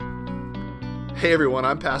Hey everyone,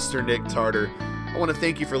 I'm Pastor Nick Tarter. I want to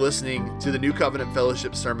thank you for listening to the New Covenant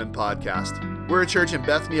Fellowship Sermon Podcast. We're a church in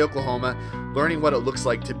Bethany, Oklahoma, learning what it looks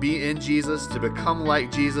like to be in Jesus, to become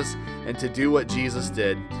like Jesus, and to do what Jesus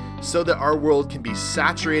did, so that our world can be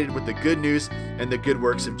saturated with the good news and the good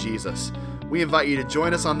works of Jesus. We invite you to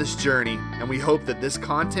join us on this journey, and we hope that this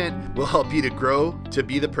content will help you to grow to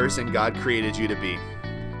be the person God created you to be.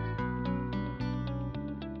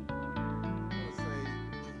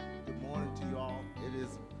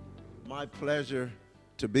 My pleasure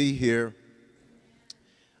to be here.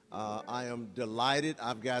 I am delighted.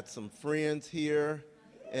 I've got some friends here,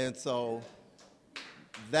 and so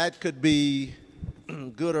that could be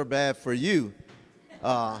good or bad for you,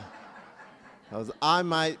 because I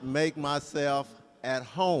might make myself at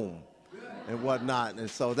home and whatnot, and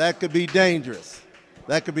so that could be dangerous.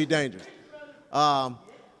 That could be dangerous.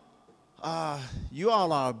 You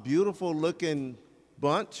all are a beautiful-looking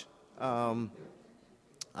bunch.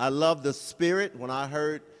 I love the spirit. When I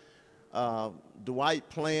heard Dwight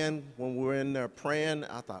playing when we were in there praying,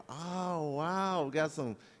 I thought, oh, wow, we got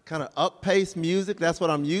some kind of up-paced music. That's what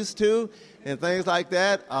I'm used to, and things like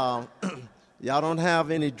that. Y'all don't have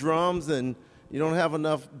any drums, and you don't have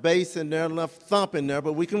enough bass in there, enough thump in there,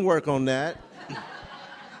 but we can work on that.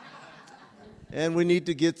 And we need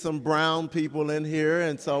to get some brown people in here,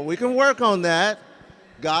 and so we can work on that.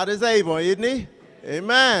 God is able, isn't he?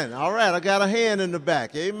 Amen. All right, I got a hand in the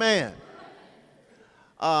back. Amen.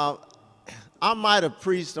 I might have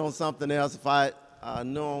preached on something else if had I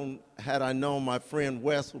known my friend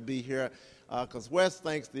Wes would be here, because Wes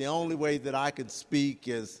thinks the only way that I can speak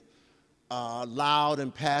is loud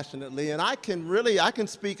and passionately, and I can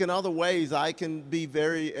speak in other ways. I can be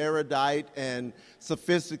very erudite and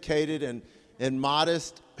sophisticated and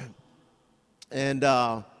modest, and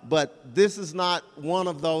but this is not one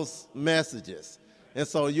of those messages. And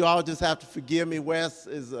so you all just have to forgive me. Wes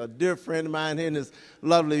is a dear friend of mine, and his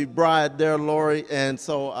lovely bride there, Lori. And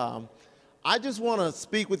so I just want to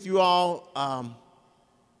speak with you all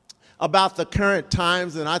about the current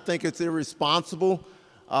times, and I think it's irresponsible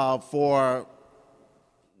for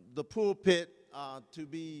the pulpit to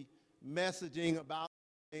be messaging about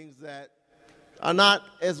things that are not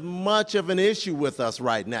as much of an issue with us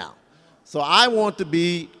right now. So I want to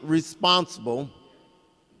be responsible,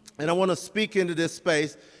 and I want to speak into this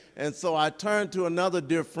space. And so I turned to another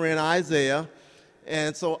dear friend, Isaiah.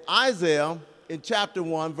 And so Isaiah, in chapter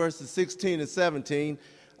 1, verses 16 and 17,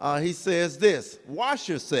 he says this: "Wash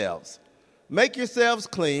yourselves, make yourselves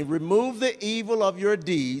clean, remove the evil of your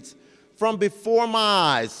deeds from before my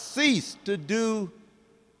eyes. Cease to do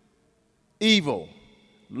evil.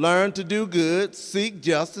 Learn to do good, seek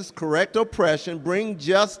justice, correct oppression, bring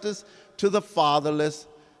justice to the fatherless,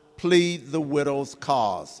 plead the widow's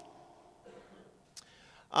cause."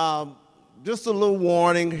 Just a little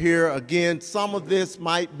warning here. Again, some of this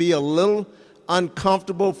might be a little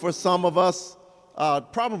uncomfortable for some of us.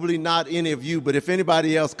 Probably not any of you, but if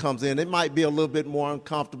anybody else comes in, it might be a little bit more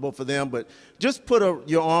uncomfortable for them. But just put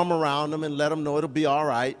your arm around them and let them know it'll be all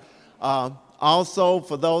right. Also,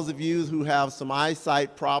 for those of you who have some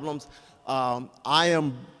eyesight problems, I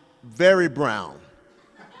am very brown.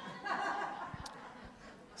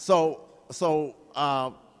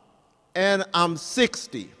 And I'm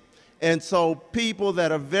 60. And so people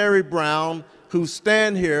that are very brown who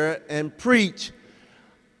stand here and preach,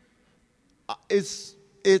 it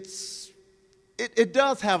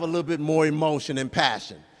does have a little bit more emotion and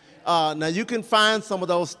passion. Now, you can find some of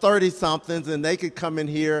those 30-somethings, and they could come in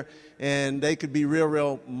here, and they could be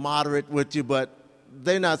real moderate with you, but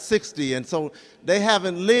they're not 60, and so they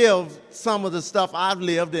haven't lived some of the stuff I've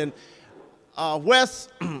lived. And Wes,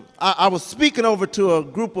 I was speaking over to a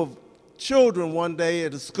group of children one day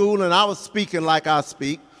at a school, and I was speaking like I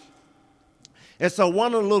speak. And so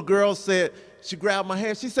one of the little girls said, she grabbed my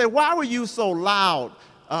hand, she said, "Why were you so loud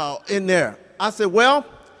in there?" I said, "Well,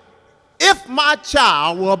 if my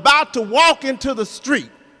child were about to walk into the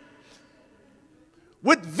street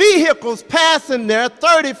with vehicles passing there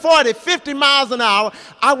 30, 40, 50 miles an hour,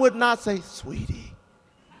 I would not say, 'Sweetie,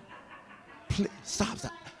 please stop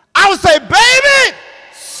that.' I would say, 'Baby,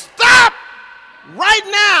 stop right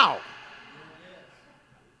now.'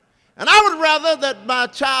 And I would rather that my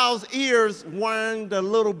child's ears whined a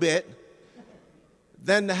little bit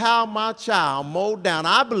than to have my child mowed down.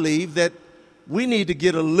 I believe that we need to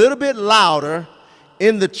get a little bit louder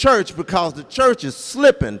in the church because the church is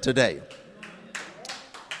slipping today."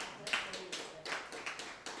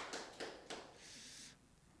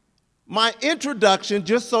 My introduction,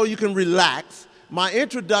 just so you can relax, my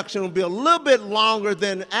introduction will be a little bit longer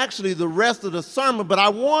than actually the rest of the sermon, but I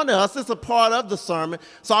want us, it's a part of the sermon,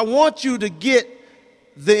 so I want you to get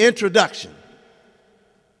the introduction.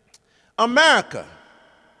 America,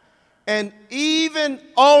 and even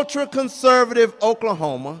ultra-conservative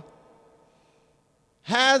Oklahoma,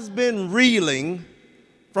 has been reeling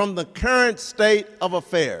from the current state of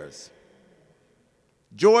affairs.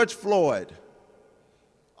 George Floyd,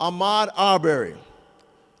 Ahmaud Arbery,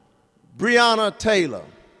 Breonna Taylor,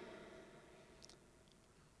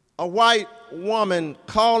 a white woman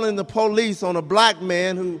calling the police on a black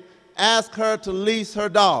man who asked her to leash her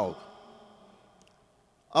dog,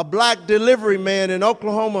 a black delivery man in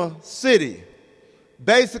Oklahoma City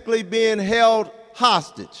basically being held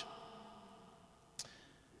hostage.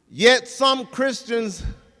 Yet some Christians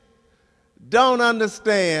don't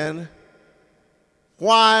understand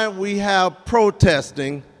why we have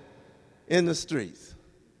protesting in the streets.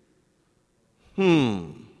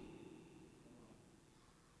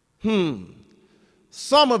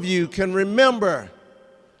 Some of you can remember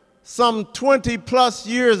some 20 plus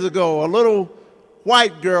years ago, a little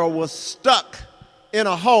white girl was stuck in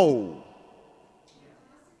a hole.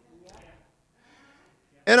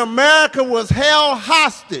 And America was held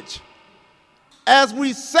hostage as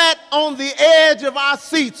we sat on the edge of our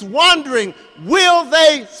seats wondering, will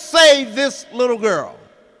they save this little girl?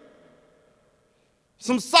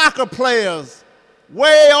 Some soccer players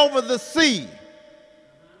way over the sea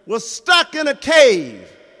were stuck in a cave.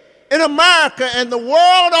 In America and the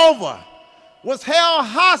world over was held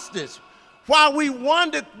hostage while we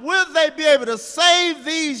wondered, will they be able to save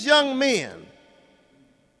these young men?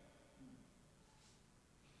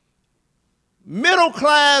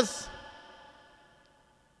 Middle-class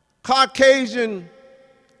Caucasian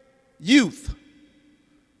youth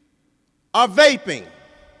are vaping.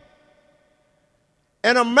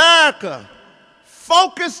 And America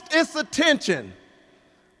focused its attention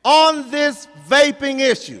on this vaping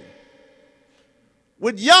issue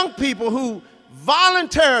with young people who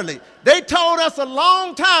voluntarily, they told us a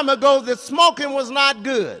long time ago that smoking was not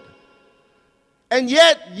good. And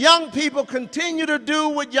yet young people continue to do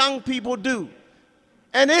what young people do.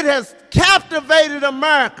 And it has captivated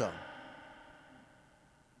America.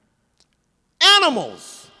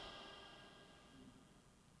 Animals,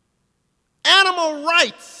 animal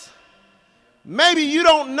rights. Maybe you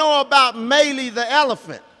don't know about Maley the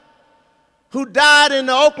elephant, who died in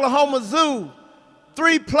the Oklahoma Zoo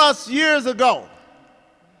 3+ years ago.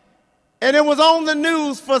 And it was on the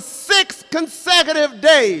news for 6 consecutive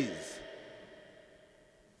days.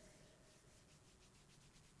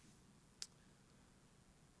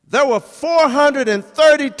 There were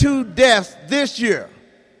 432 deaths this year,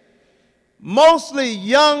 mostly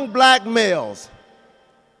young black males,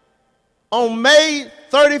 on May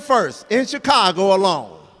 31st in Chicago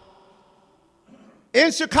alone.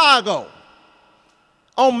 In Chicago,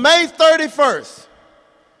 on May 31st,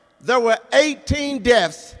 there were 18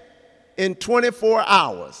 deaths in 24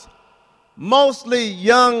 hours, mostly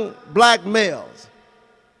young black males.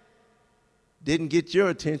 Didn't get your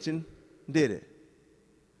attention, did it?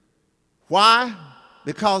 Why?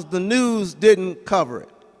 Because the news didn't cover it.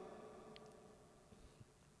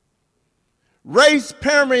 Race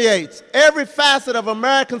permeates every facet of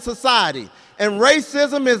American society, and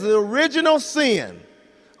racism is the original sin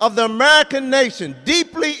of the American nation,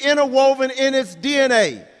 deeply interwoven in its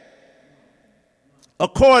DNA.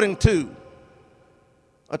 According to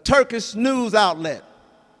a Turkish news outlet,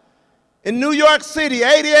 in New York City,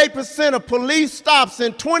 88% of police stops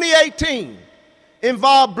in 2018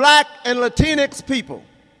 involved black and Latinx people,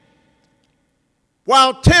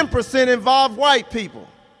 while 10% involved white people.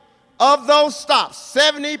 Of those stops,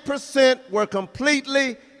 70% were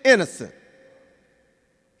completely innocent.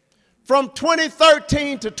 From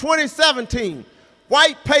 2013 to 2017,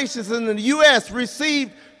 white patients in the U.S.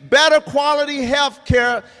 received better quality health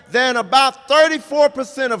care than about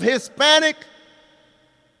 34% of Hispanic,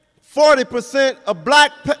 40% of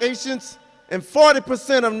black patients, and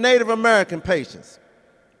 40% of Native American patients.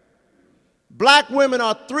 Black women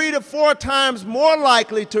are 3 to 4 times more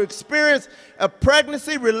likely to experience a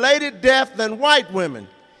pregnancy-related death than white women,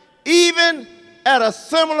 even at a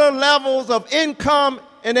similar levels of income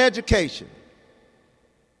and education.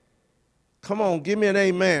 Come on, give me an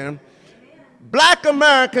amen. Black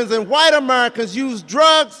Americans and white Americans use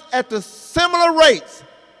drugs at the similar rates,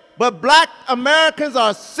 but black Americans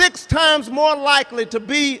are 6 times more likely to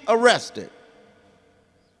be arrested.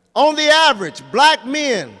 On the average, black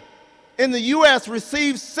men in the U.S.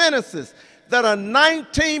 receive sentences that are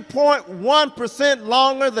 19.1%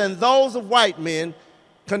 longer than those of white men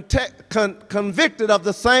convicted of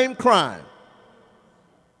the same crime.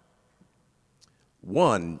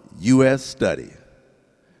 One U.S. study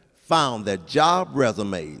found that job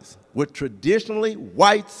resumes with traditionally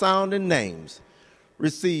white-sounding names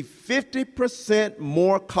receive 50%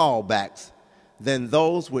 more callbacks than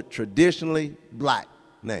those with traditionally black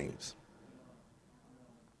names.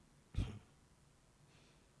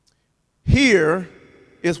 Here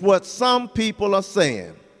is what some people are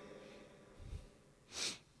saying.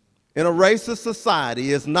 In a racist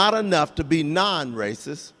society, it's not enough to be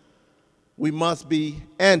non-racist. We must be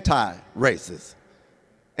anti-racist.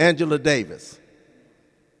 Angela Davis.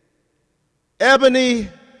 Ebony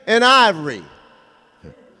and Ivory,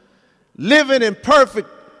 living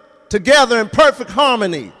together in perfect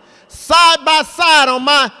harmony, side by side on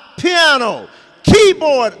my piano,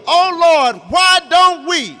 keyboard. Oh Lord, why don't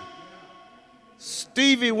we?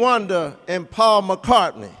 Stevie Wonder and Paul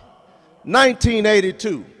McCartney,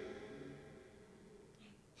 1982.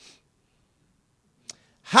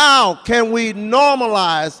 How can we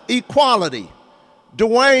normalize equality?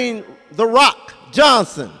 Dwayne "The Rock"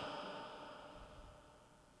 Johnson.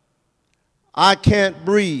 I Can't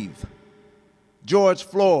Breathe. George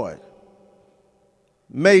Floyd,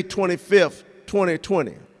 May 25th,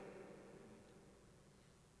 2020.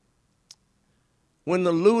 When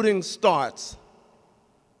the looting starts,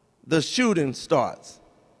 the shooting starts.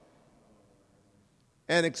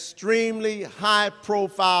 An extremely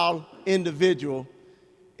high-profile individual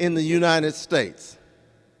in the United States.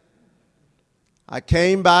 I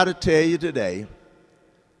came by to tell you today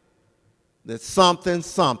that something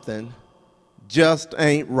just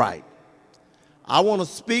ain't right. I want to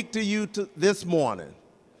speak to you this morning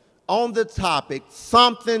on the topic,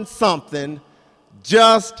 something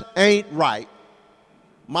just ain't right.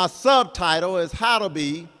 My subtitle is How to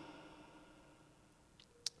Be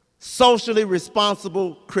Socially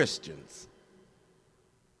Responsible Christians.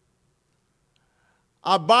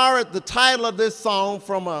 I borrowed the title of this song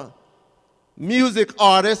from a music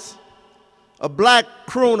artist, a black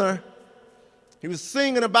crooner. He was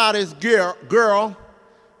singing about his girl.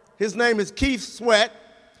 His name is Keith Sweat.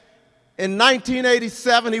 In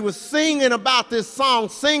 1987, he was singing about this song,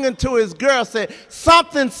 singing to his girl, said,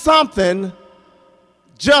 something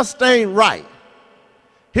just ain't right.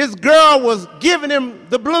 His girl was giving him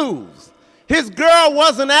the blues. His girl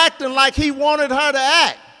wasn't acting like he wanted her to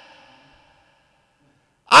act.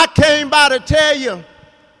 I came by to tell you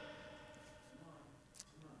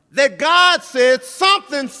that God said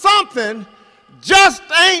something just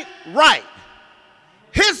ain't right.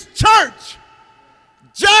 His church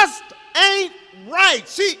just ain't right.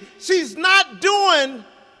 She's not doing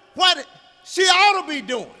what she ought to be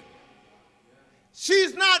doing.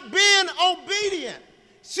 She's not being obedient.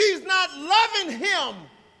 She's not loving him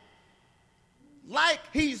like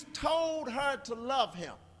he's told her to love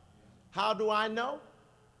him. How do I know?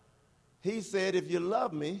 He said, if you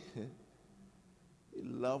love me, you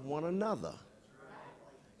love one another.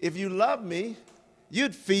 If you love me,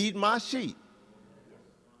 you'd feed my sheep.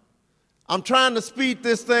 I'm trying to speed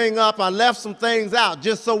this thing up. I left some things out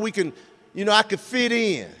just so we can, I could fit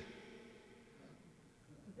in.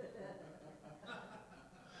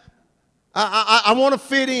 I want to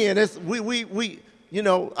fit in.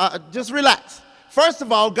 Just relax. First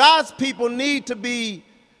of all, God's people need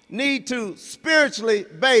to spiritually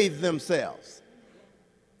bathe themselves.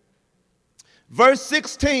 Verse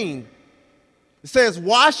 16, it says,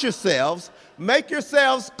 wash yourselves, make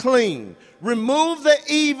yourselves clean. Remove the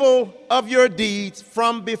evil of your deeds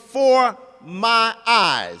from before my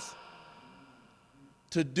eyes.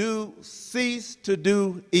 Cease to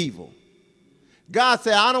do evil. God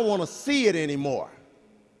said, I don't want to see it anymore.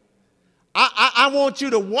 I want you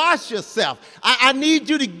to wash yourself. I need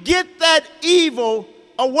you to get that evil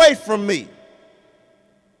away from me.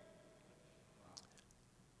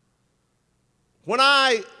 When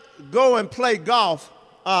I go and play golf,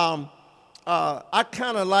 I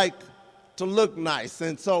kind of like to look nice.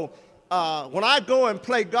 And so when I go and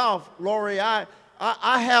play golf, Lori, I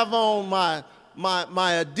have on my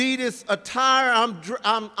Adidas attire.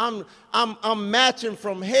 I'm matching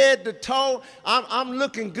from head to toe. I'm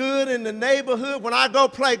looking good in the neighborhood when I go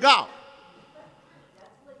play golf.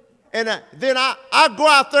 And then I go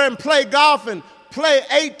out there and play golf and play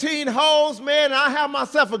 18 holes, man, and I have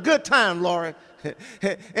myself a good time, Lori.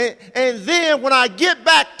 and then when I get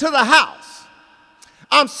back to the house,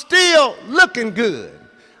 I'm still looking good.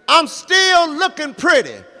 I'm still looking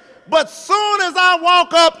pretty. But soon as I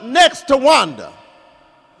walk up next to Wanda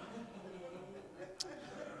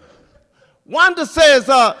says,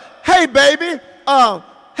 hey baby,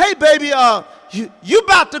 you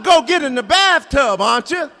about to go get in the bathtub, aren't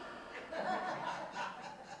you?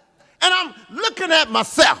 And I'm looking at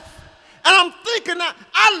myself, And I'm thinking,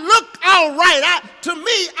 I look all right. To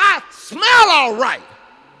me, I smell all right.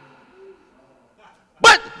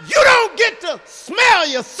 But you don't get to smell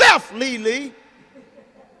yourself, Lee.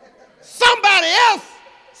 Somebody else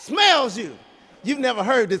smells you. You've never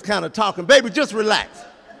heard this kind of talking. Baby, just relax.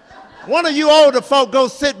 One of you older folk go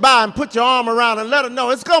sit by and put your arm around and let her know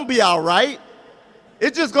it's going to be all right.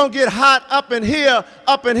 It's just going to get hot up in here,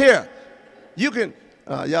 up in here. You can,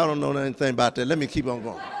 y'all don't know anything about that. Let me keep on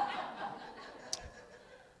going.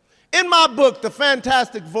 In my book, The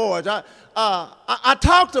Fantastic Voyage, I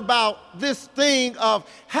talked about this thing of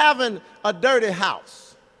having a dirty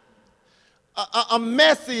house, a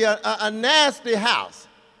messy, a nasty house.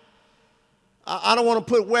 I don't want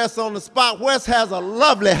to put Wes on the spot. Wes has a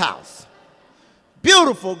lovely house,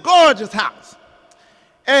 beautiful, gorgeous house.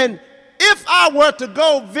 And if I were to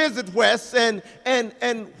go visit Wes and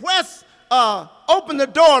Wes opened the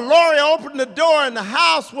door, Lori opened the door and the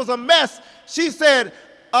house was a mess, she said,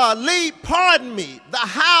 Lee, pardon me, the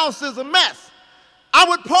house is a mess. I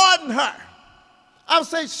would pardon her. I would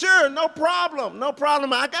say, sure, no problem, no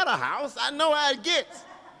problem. I got a house. I know how it gets.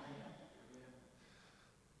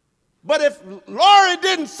 But if Lori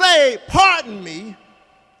didn't say, pardon me,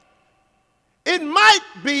 it might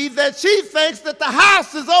be that she thinks that the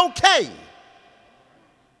house is okay.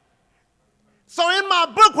 So in my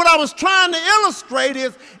book, what I was trying to illustrate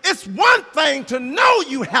is it's one thing to know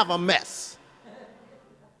you have a mess.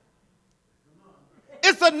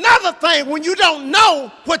 It's another thing when you don't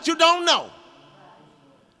know what you don't know.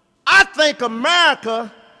 I think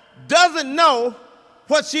America doesn't know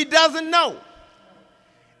what she doesn't know.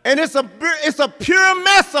 And it's a pure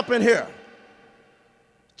mess up in here.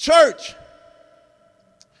 Church,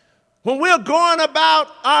 when we're going about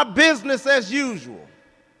our business as usual,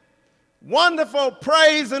 wonderful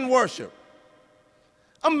praise and worship,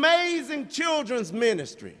 amazing children's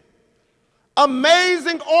ministry,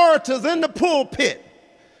 amazing orators in the pulpit,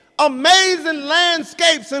 amazing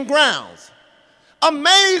landscapes and grounds,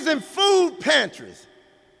 amazing food pantries,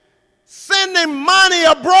 sending money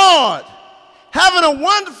abroad, having a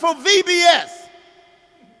wonderful VBS.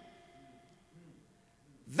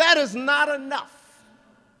 That is not enough.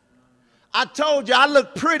 I told you I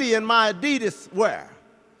look pretty in my Adidas wear.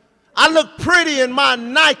 I look pretty in my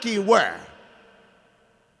Nike wear.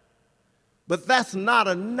 But that's not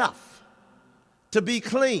enough to be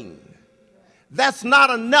clean. That's not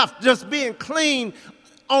enough just being clean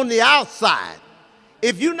on the outside.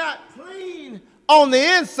 If you're not clean on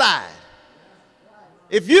the inside,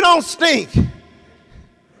 if you don't stink,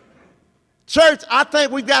 church, I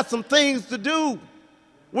think we've got some things to do.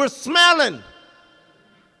 We're smelling.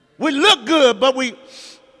 We look good, but we're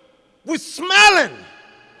smelling.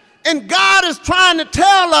 And God is trying to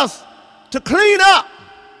tell us to clean up.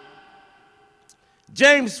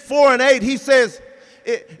 James 4:8, he says,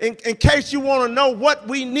 in case you want to know what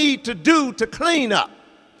we need to do to clean up.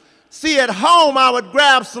 See, at home, I would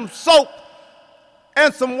grab some soap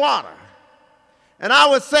and some water. And I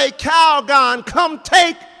would say, Calgon, come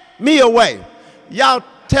take me away. Y'all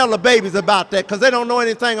tell the babies about that because they don't know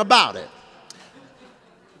anything about it.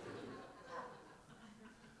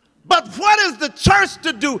 But what is the church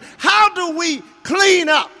to do? How do we clean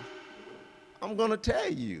up? I'm going to tell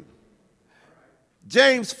you.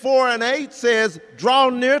 James 4:8 says, draw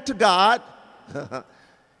near to God,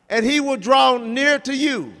 and he will draw near to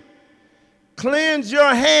you. Cleanse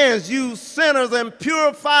your hands, you sinners, and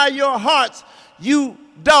purify your hearts, you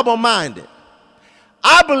double-minded.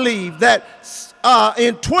 I believe that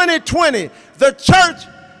in 2020, the church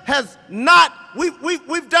has not,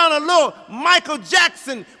 we've done a little Michael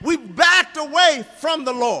Jackson. We've backed away from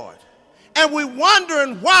the Lord. And we're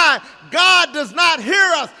wondering why God does not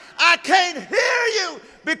hear us. I can't hear you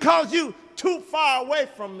because you're too far away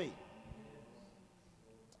from me.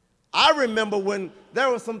 I remember when there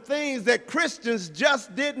were some things that Christians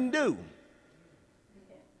just didn't do.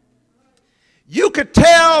 You could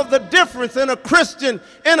tell the difference in a Christian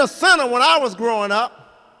and a sinner when I was growing up.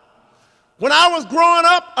 When I was growing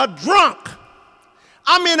up, a drunk,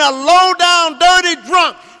 I mean a low-down, dirty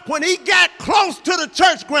drunk, when he got close to the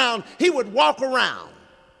church ground, he would walk around.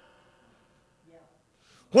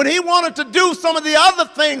 When he wanted to do some of the other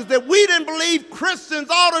things that we didn't believe Christians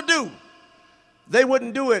ought to do, they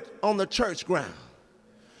wouldn't do it on the church ground.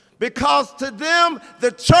 Because to them,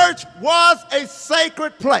 the church was a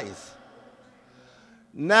sacred place.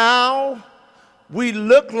 Now, we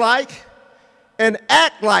look like and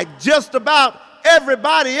act like just about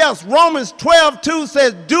everybody else. Romans 12:2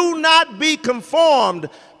 says, do not be conformed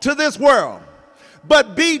to this world,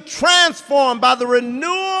 but be transformed by the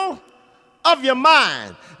renewal of your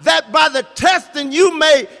mind, that by the testing you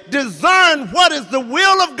may discern what is the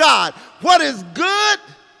will of God, what is good,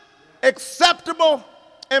 acceptable,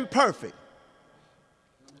 and perfect.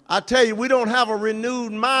 I tell you, we don't have a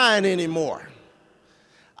renewed mind anymore.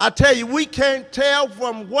 I tell you, we can't tell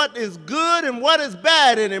from what is good and what is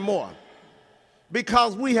bad anymore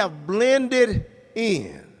because we have blended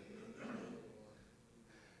in.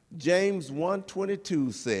 James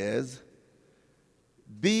 1:22 says,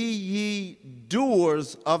 "Be ye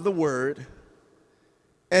doers of the word,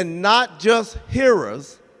 and not just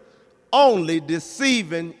hearers, only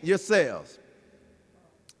deceiving yourselves."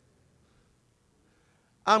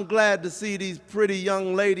 I'm glad to see these pretty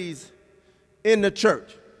young ladies in the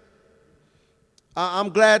church. I'm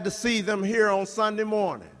glad to see them here on Sunday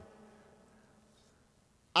morning.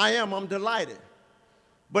 I'm delighted.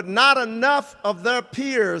 But not enough of their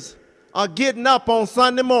peers are getting up on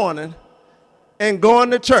Sunday morning and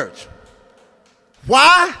going to church.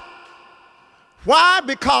 Why? Why?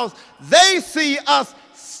 Because they see us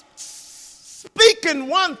speaking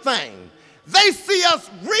one thing. They see us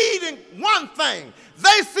reading one thing.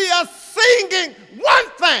 They see us singing one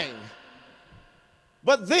thing.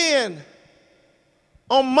 But then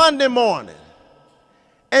on Monday morning,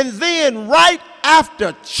 and then right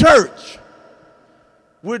after church,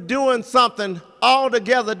 we're doing something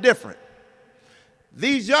altogether different.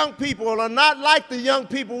 These young people are not like the young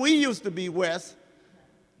people we used to be, Wes.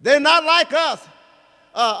 They're not like us.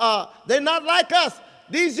 They're not like us.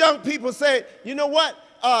 These young people say, you know what?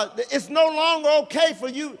 It's no longer okay for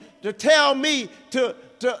you to tell me to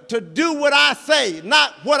do what I say,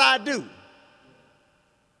 not what I do.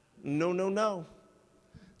 No, no, no.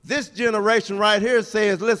 This generation right here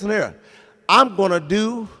says, listen here, I'm going to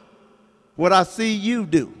do what I see you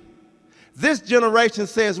do. This generation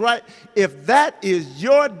says, right, if that is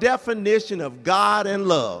your definition of God and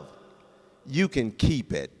love, you can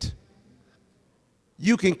keep it.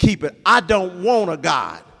 You can keep it. I don't want a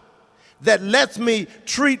God that lets me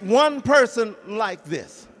treat one person like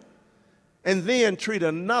this and then treat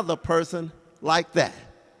another person like that.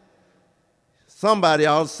 Somebody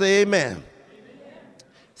ought to say amen. Amen.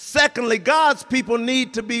 Secondly, God's people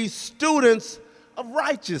need to be students of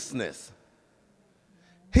righteousness.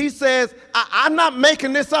 He says, I'm not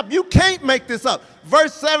making this up. You can't make this up.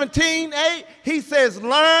 Verse 17, he says,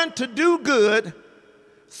 learn to do good,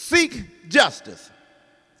 seek justice.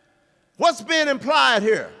 What's being implied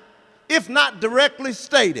here, if not directly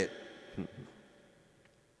stated?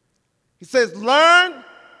 He says, learn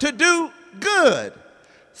to do good,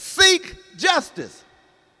 seek justice.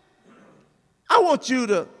 I want you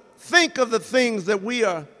to think of the things that we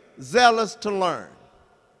are zealous to learn.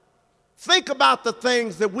 Think about the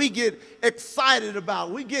things that we get excited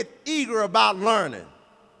about, we get eager about learning.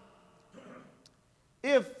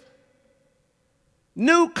 If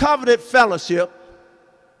New Covenant Fellowship,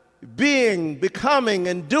 becoming,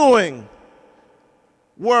 and doing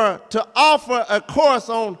were to offer a course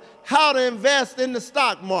on how to invest in the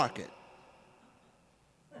stock market,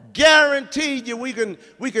 guaranteed you we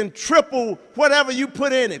can triple whatever you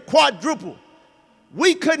put in it, quadruple.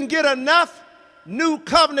 We couldn't get enough New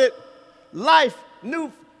Covenant Life, New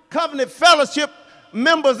Covenant Fellowship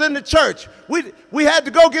members in the church. We had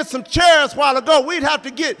to go get some chairs a while ago. We'd have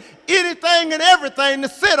to get anything and everything to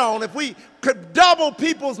sit on if we could double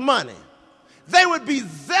people's money. They would be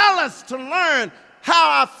zealous to learn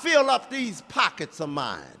how I fill up these pockets of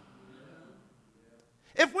mine.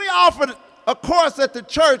 If we offered a course at the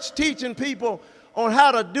church teaching people on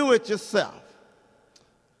how to do it yourself,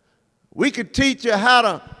 we could teach you how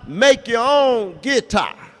to make your own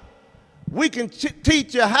guitar. We can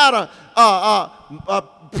teach you how to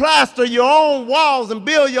plaster your own walls and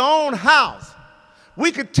build your own house.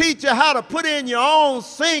 We could teach you how to put in your own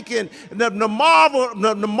sink and the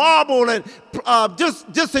marble and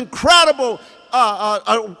just incredible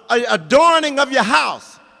adorning of your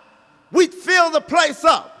house. We'd fill the place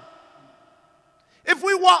up. If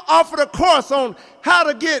we offered a course on how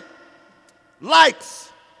to get likes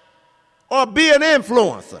or be an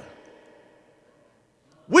influencer,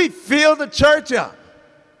 we fill the church up.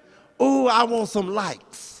 Ooh, I want some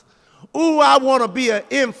likes. Ooh, I want to be an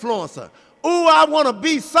influencer. Ooh, I want to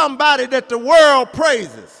be somebody that the world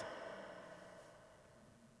praises.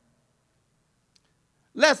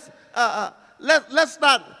 Let's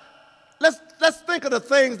think of the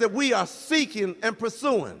things that we are seeking and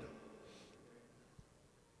pursuing.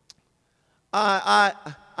 I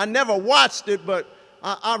never watched it, but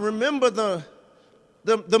I remember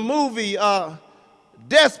the movie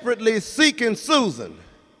Desperately Seeking Susan,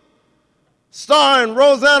 starring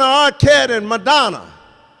Rosanna Arquette and Madonna.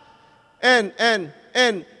 And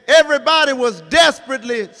everybody was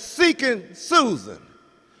desperately seeking Susan.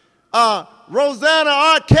 Rosanna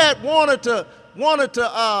Arquette wanted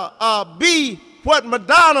to be what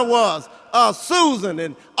Madonna was, Susan,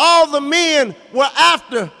 and all the men were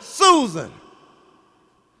after Susan.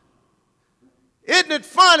 Isn't it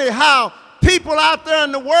funny how people out there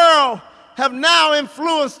in the world have now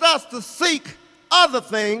influenced us to seek other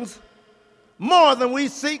things more than we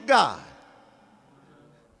seek God?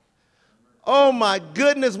 Oh my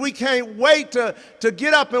goodness, we can't wait to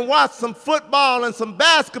get up and watch some football and some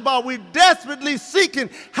basketball. We're desperately seeking,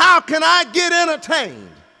 how can I get entertained?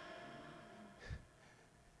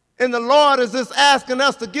 And the Lord is just asking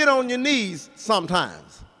us to get on your knees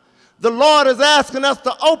sometimes. The Lord is asking us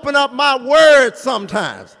to open up my word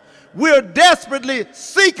sometimes. We're desperately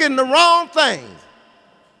seeking the wrong things.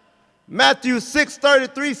 Matthew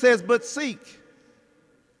 6:33 says, but seek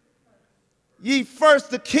ye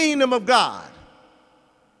first the kingdom of God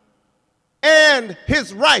and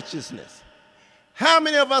his righteousness. How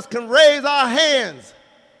many of us can raise our hands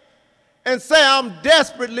and say, I'm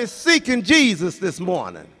desperately seeking Jesus this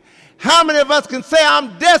morning? How many of us can say,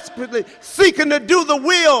 I'm desperately seeking to do the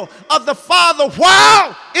will of the Father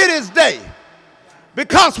while it is day?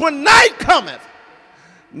 Because when night cometh,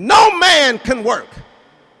 no man can work.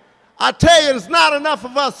 I tell you, it's not enough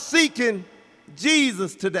of us seeking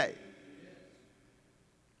Jesus today.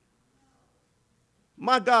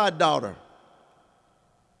 My goddaughter,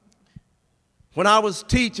 when I was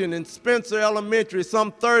teaching in Spencer Elementary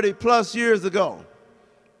some 30 plus years ago,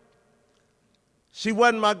 she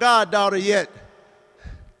wasn't my goddaughter yet.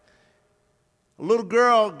 A little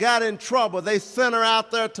girl got in trouble. They sent her out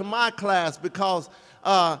there to my class because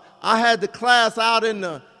I had the class out in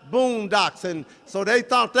the boondocks, and so they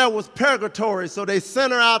thought that was purgatory, so they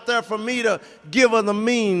sent her out there for me to give her the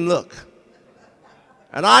mean look.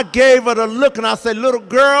 And I gave her the look, and I said, little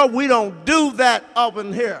girl, we don't do that up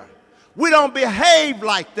in here. We don't behave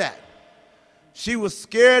like that. She was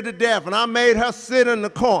scared to death, and I made her sit in the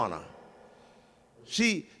corner.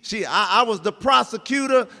 I was the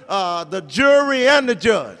prosecutor, the jury, and the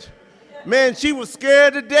judge. Man, she was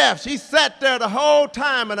scared to death. She sat there the whole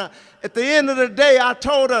time, and at the end of the day, I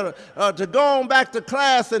told her to go on back to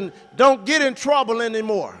class and don't get in trouble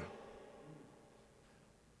anymore.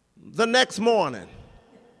 The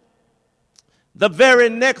very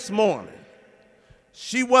next morning,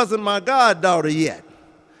 she wasn't my goddaughter yet.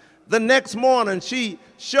 The next morning, she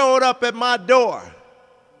showed up at my door.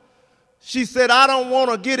 She said, I don't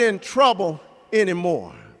want to get in trouble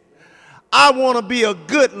anymore. I want to be a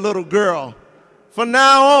good little girl from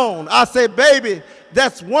now on. I said, baby,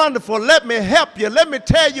 that's wonderful. Let me help you. Let me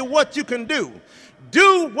tell you what you can do.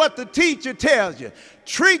 Do what the teacher tells you.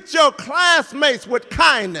 Treat your classmates with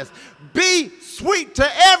kindness. Be sweet to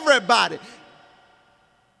everybody.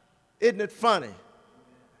 Isn't it funny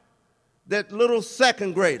that little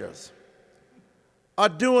second graders are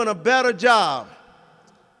doing a better job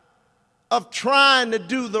of trying to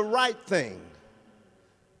do the right thing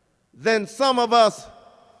than some of us,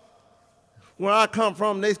 where I come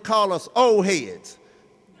from, they call us old heads.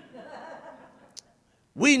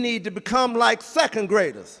 We need to become like second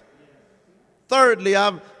graders. Thirdly,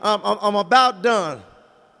 I'm about done.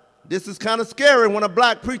 This is kind of scary when a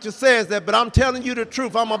black preacher says that, but I'm telling you the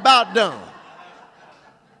truth, I'm about done.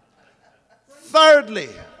 Thirdly,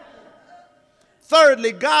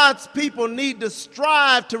 God's people need to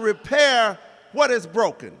strive to repair what is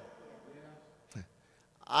broken.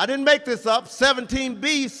 I didn't make this up.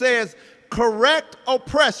 17b says, correct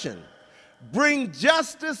oppression, bring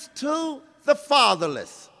justice to the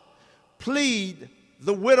fatherless, plead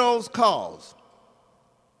the widow's cause.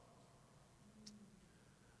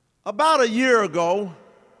 About a year ago,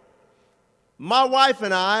 my wife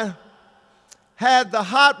and I had the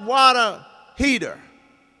hot water heater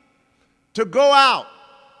to go out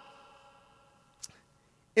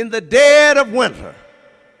in the dead of winter.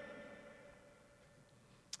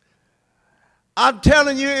 I'm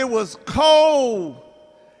telling you, it was cold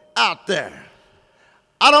out there.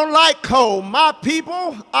 I don't like cold. My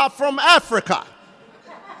people are from Africa.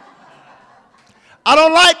 I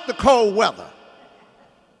don't like the cold weather.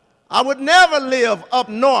 I would never live up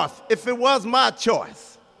north if it was my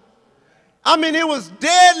choice. I mean, it was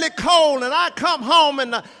deadly cold, and I come home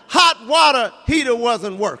and the hot water heater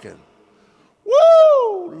wasn't working.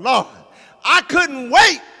 Woo, Lord. I couldn't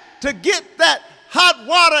wait to get that hot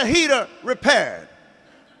water heater repaired.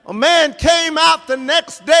 A man came out the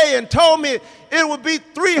next day and told me it would be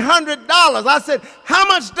 $300. I said, how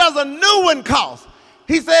much does a new one cost?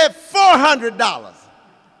 He said, $400.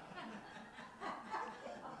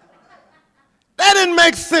 That didn't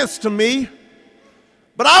make sense to me.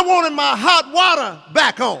 but I wanted my hot water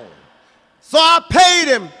back on. So I paid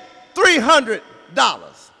him $300.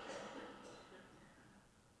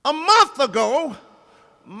 A month ago,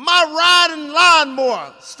 my riding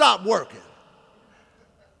lawnmower stopped working.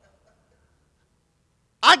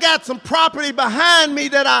 I got some property behind me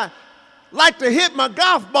that I like to hit my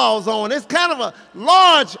golf balls on. It's kind of a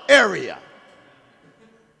large area.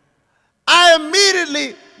 I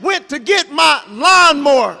immediately went to get my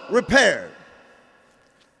lawnmower repaired.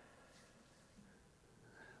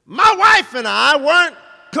 My wife and I weren't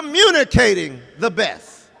communicating the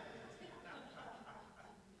best.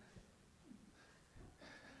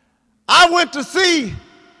 I went to see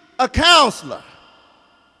a counselor.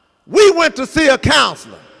 We went to see a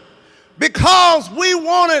counselor because we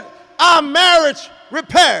wanted our marriage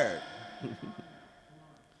repaired.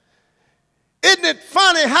 Isn't it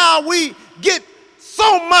funny how we get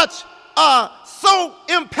so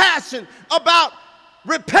impassioned about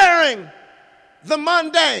repairing the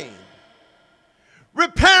mundane,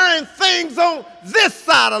 repairing things on this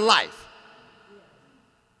side of life?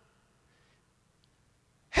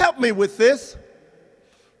 Help me with this.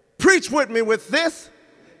 Preach with me with this.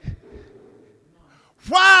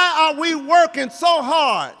 Why are we working so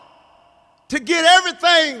hard to get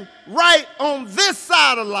everything right on this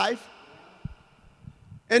side of life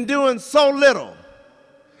and doing so little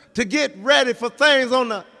to get ready for things on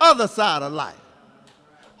the other side of life?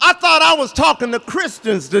 I thought I was talking to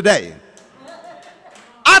Christians today.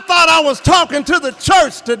 I thought I was talking to the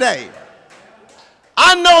church today.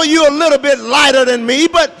 I know you're a little bit lighter than me,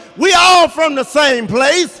 but we all from the same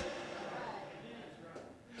place.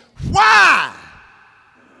 Why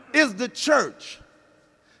is the church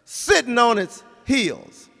sitting on its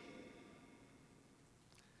heels?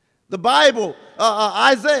 The Bible,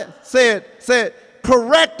 Isaiah said,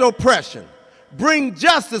 correct oppression, bring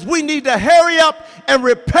justice. We need to hurry up and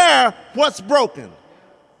repair what's broken.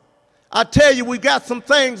 I tell you, we got some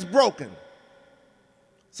things broken.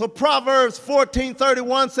 So Proverbs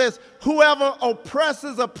 14:31 says, whoever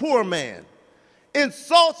oppresses a poor man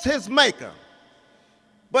insults his maker,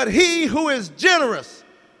 but he who is generous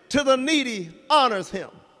to the needy honors him.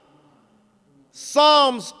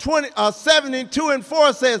 Psalms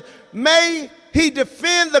 72:4 says, may he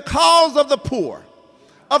defend the cause of the poor,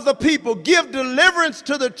 of the people, give deliverance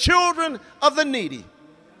to the children of the needy,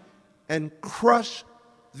 and crush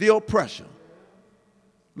the oppression.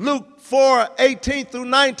 Luke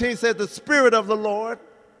 4:18-19 says, the Spirit of the Lord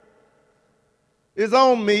is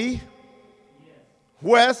on me.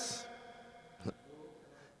 Wes,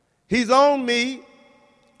 he's on me.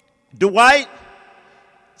 Dwight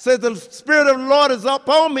says, the Spirit of the Lord is up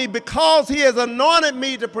on me because he has anointed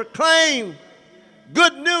me to proclaim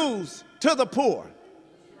good news to the poor.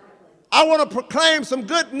 I want to proclaim some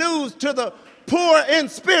good news to the poor in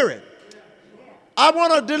spirit. I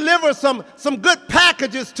want to deliver some good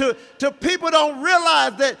packages to people who don't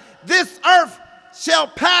realize that this earth shall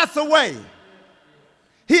pass away.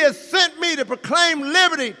 He has sent me to proclaim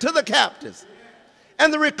liberty to the captives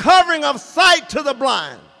and the recovering of sight to the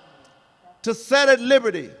blind, to set at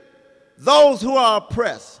liberty those who are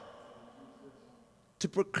oppressed, to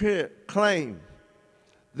proclaim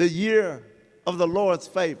the year of the Lord's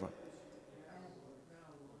favor.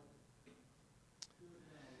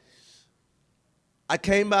 I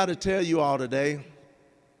came by to tell you all today,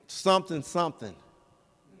 something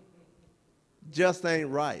just ain't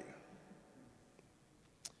right.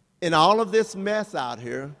 In all of this mess out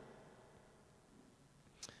here,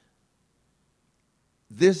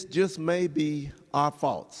 this just may be our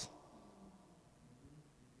faults.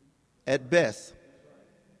 At best.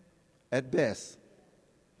 At best.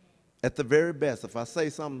 At the very best. If I say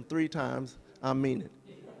something 3 times, I mean it.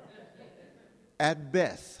 At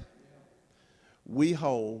best, we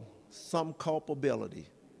hold some culpability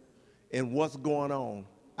in what's going on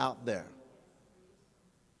out there.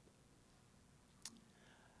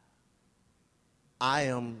 I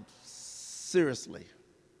am seriously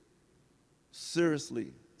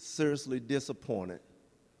disappointed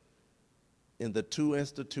in the 2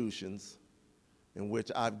 institutions in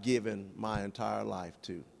which I've given my entire life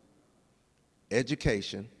to.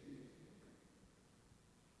 Education,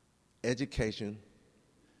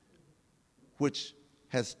 which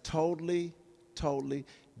has totally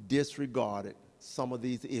disregarded some of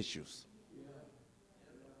these issues.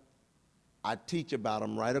 I teach about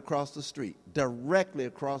them right across the street, directly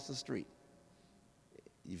across the street.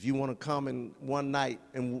 If you want to come in one night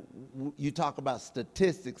and you talk about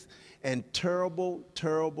statistics and terrible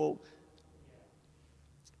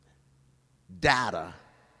data,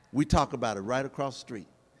 we talk about it right across the street.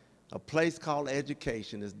 A place called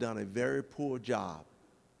Education has done a very poor job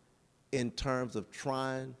in terms of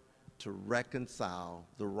trying to reconcile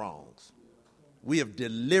the wrongs. We have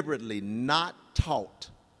deliberately not taught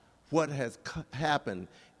what has happened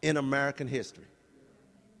in American history.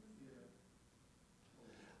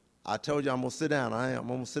 I told you I'm going to sit down. I'm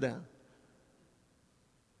going to sit down.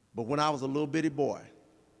 But when I was a little bitty boy,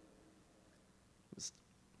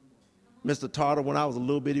 Mr. Tarter, when I was a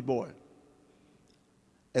little bitty boy,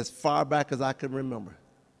 as far back as I can remember,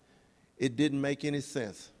 it didn't make any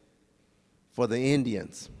sense for the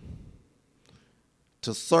Indians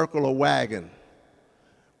to circle a wagon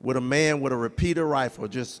with a man with a repeater rifle,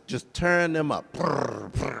 just tearing them up.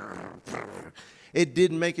 It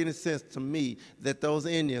didn't make any sense to me that those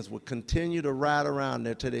Indians would continue to ride around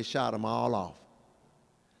there till they shot them all off.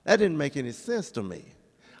 That didn't make any sense to me.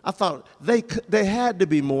 I thought they had to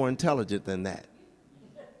be more intelligent than that.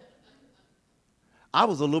 I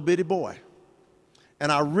was a little bitty boy,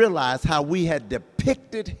 and I realized how we had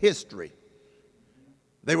depicted history.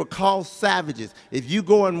 They were called savages. If you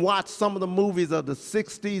go and watch some of the movies of the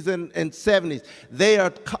 60s and 70s,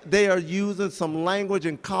 they are using some language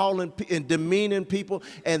and calling and demeaning people,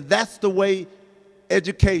 and that's the way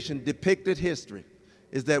education depicted history,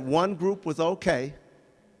 is that one group was okay.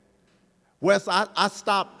 Wes, I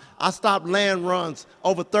stopped land runs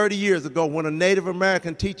over 30 years ago when a Native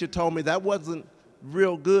American teacher told me that wasn't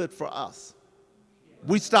real good for us.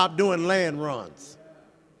 We stopped doing land runs.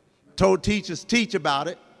 Told teachers, teach about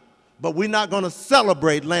it, but we're not going to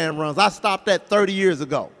celebrate land runs. I stopped that 30 years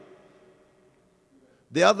ago.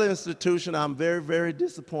 The other institution I'm very, very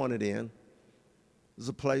disappointed in is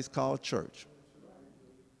a place called church.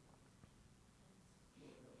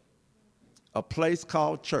 A place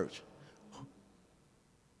called church,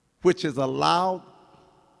 which has allowed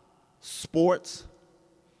sports,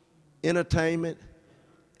 entertainment,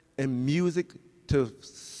 and music to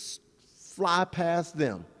fly past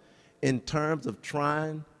them in terms of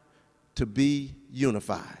trying to be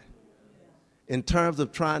unified, in terms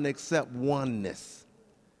of trying to accept oneness.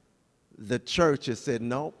 The church has said,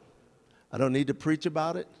 nope, I don't need to preach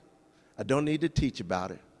about it. I don't need to teach about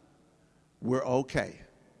it. We're okay.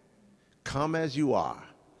 Come as you are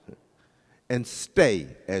and stay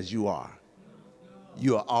as you are.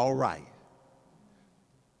 You are all right.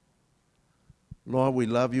 Lord, we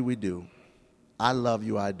love you, we do. I love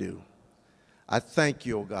you, I do. I thank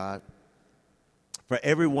you, oh God, for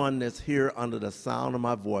everyone that's here under the sound of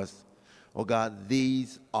my voice. Oh God,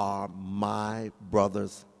 these are my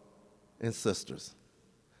brothers and sisters.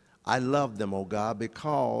 I love them, oh God,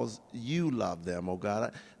 because you love them, oh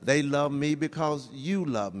God. They love me because you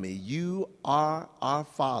love me. You are our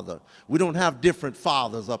Father. We don't have different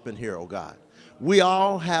fathers up in here, oh God. We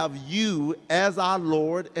all have you as our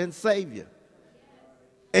Lord and Savior.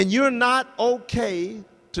 And you're not okay,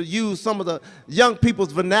 to use some of the young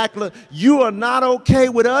people's vernacular, you are not okay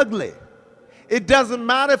with ugly. It doesn't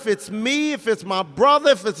matter if it's me, if it's my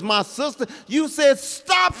brother, if it's my sister. You said,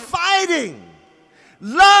 stop fighting.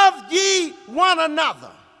 Love ye one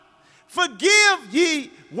another. Forgive ye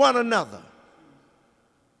one another.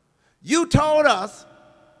 You told us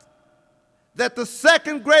that the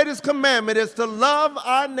second greatest commandment is to love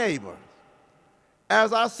our neighbor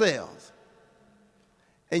as ourselves.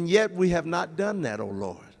 And yet we have not done that, oh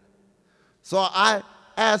Lord. So I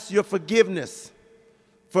ask your forgiveness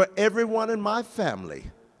for everyone in my family,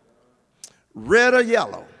 red or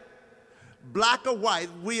yellow, black or white.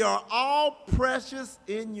 We are all precious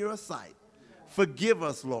in your sight. Forgive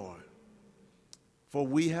us, Lord, for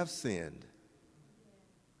we have sinned.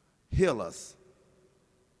 Heal us.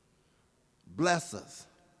 Bless us.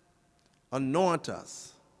 Anoint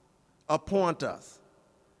us. Appoint us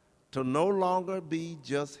to no longer be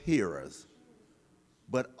just hearers,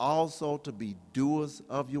 but also to be doers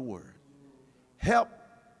of your word. Help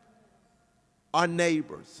our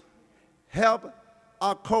neighbors. Help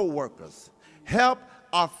our co-workers. Help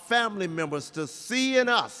our family members to see in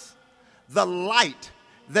us the light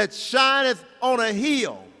that shineth on a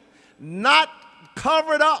hill, not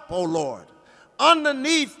covered up, O Lord,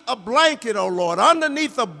 underneath a blanket, O Lord,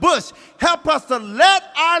 underneath a bush. Help us to let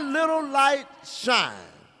our little light shine,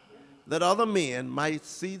 that other men might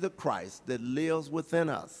see the Christ that lives within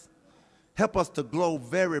us. Help us to glow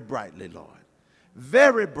very brightly, Lord,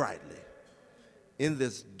 very brightly in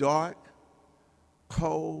this dark,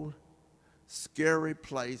 cold, scary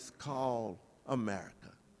place called America.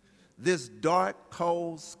 This dark,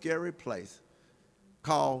 cold, scary place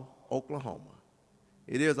called Oklahoma.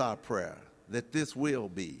 It is our prayer that this will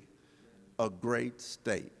be a great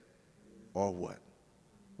state, or what?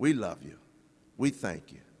 We love you. We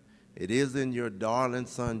thank you. It is in your darling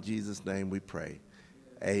Son, Jesus' name, we pray.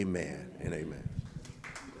 Amen and amen.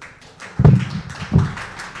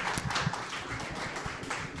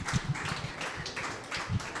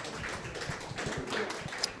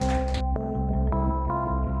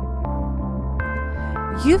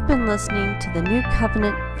 You've been listening to the New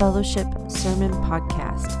Covenant Fellowship Sermon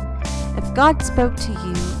Podcast. If God spoke to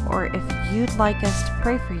you, or if you'd like us to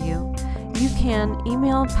pray for you, you can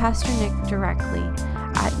email Pastor Nick directly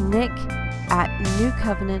at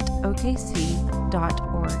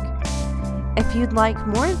nick@newcovenantokc.org. If you'd like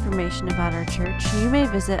more information about our church, you may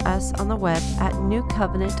visit us on the web at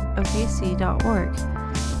newcovenantokc.org.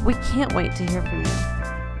 We can't wait to hear from you.